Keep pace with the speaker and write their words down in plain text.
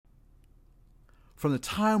From the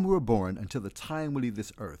time we were born until the time we leave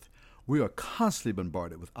this earth, we are constantly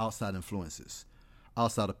bombarded with outside influences,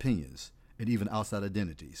 outside opinions, and even outside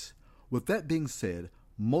identities. With that being said,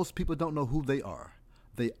 most people don't know who they are.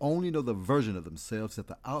 They only know the version of themselves that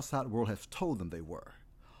the outside world has told them they were.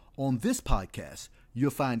 On this podcast,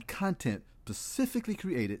 you'll find content specifically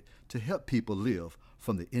created to help people live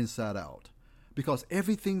from the inside out. Because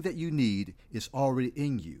everything that you need is already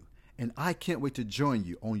in you, and I can't wait to join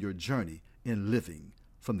you on your journey in living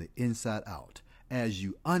from the inside out as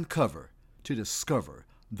you uncover to discover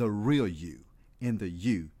the real you and the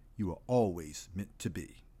you are always meant to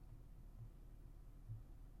be.